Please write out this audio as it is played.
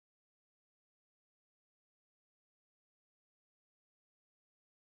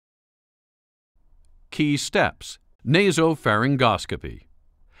Key steps: nasopharyngoscopy,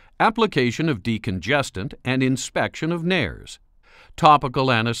 application of decongestant and inspection of nares,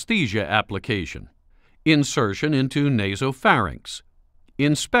 topical anesthesia application, insertion into nasopharynx,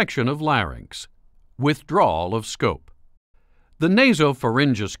 inspection of larynx, withdrawal of scope. The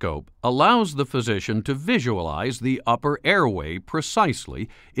nasopharyngoscope allows the physician to visualize the upper airway precisely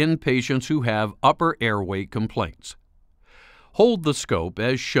in patients who have upper airway complaints. Hold the scope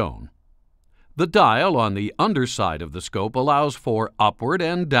as shown. The dial on the underside of the scope allows for upward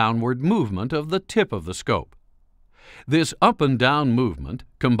and downward movement of the tip of the scope. This up and down movement,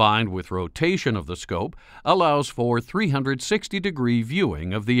 combined with rotation of the scope, allows for 360-degree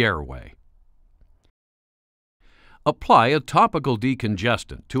viewing of the airway. Apply a topical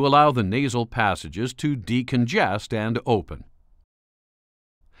decongestant to allow the nasal passages to decongest and open.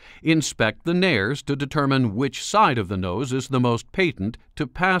 Inspect the nares to determine which side of the nose is the most patent to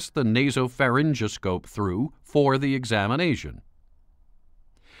pass the nasopharyngoscope through for the examination.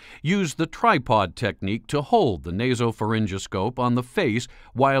 Use the tripod technique to hold the nasopharyngoscope on the face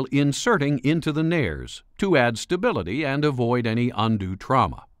while inserting into the nares to add stability and avoid any undue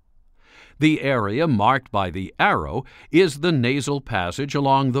trauma. The area marked by the arrow is the nasal passage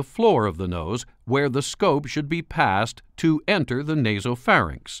along the floor of the nose where the scope should be passed to enter the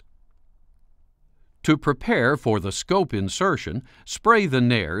nasopharynx. To prepare for the scope insertion, spray the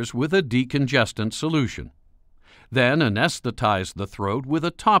nares with a decongestant solution. Then anesthetize the throat with a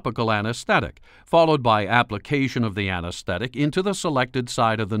topical anesthetic, followed by application of the anesthetic into the selected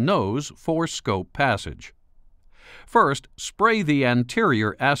side of the nose for scope passage. First, spray the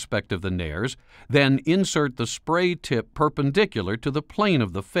anterior aspect of the nares, then insert the spray tip perpendicular to the plane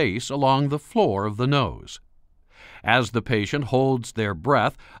of the face along the floor of the nose. As the patient holds their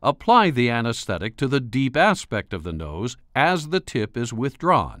breath, apply the anesthetic to the deep aspect of the nose as the tip is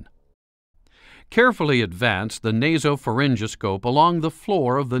withdrawn. Carefully advance the nasopharyngoscope along the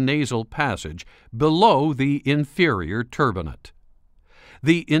floor of the nasal passage below the inferior turbinate.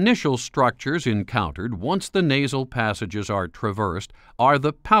 The initial structures encountered once the nasal passages are traversed are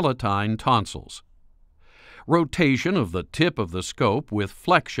the palatine tonsils. Rotation of the tip of the scope with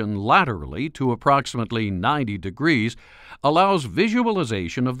flexion laterally to approximately 90 degrees allows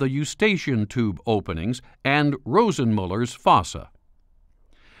visualization of the eustachian tube openings and Rosenmuller's fossa.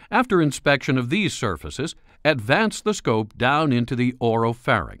 After inspection of these surfaces, advance the scope down into the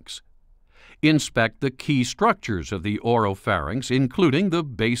oropharynx. Inspect the key structures of the oropharynx, including the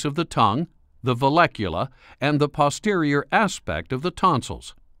base of the tongue, the vallecula, and the posterior aspect of the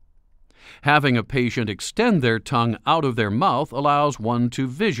tonsils. Having a patient extend their tongue out of their mouth allows one to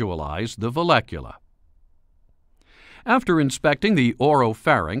visualize the vallecula. After inspecting the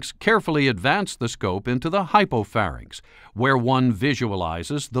oropharynx, carefully advance the scope into the hypopharynx, where one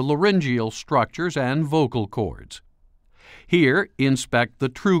visualizes the laryngeal structures and vocal cords. Here, inspect the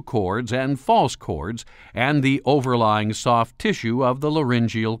true cords and false cords and the overlying soft tissue of the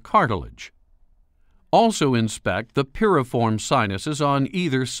laryngeal cartilage. Also inspect the piriform sinuses on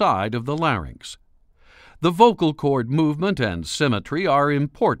either side of the larynx. The vocal cord movement and symmetry are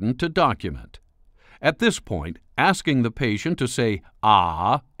important to document. At this point, asking the patient to say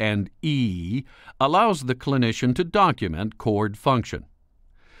ah and ee allows the clinician to document cord function.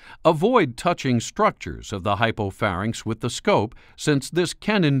 Avoid touching structures of the hypopharynx with the scope, since this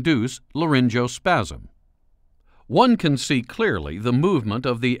can induce laryngospasm. One can see clearly the movement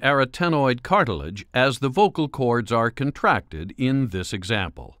of the arytenoid cartilage as the vocal cords are contracted in this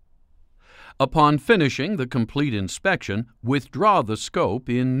example. Upon finishing the complete inspection, withdraw the scope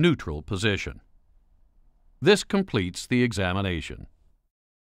in neutral position. This completes the examination.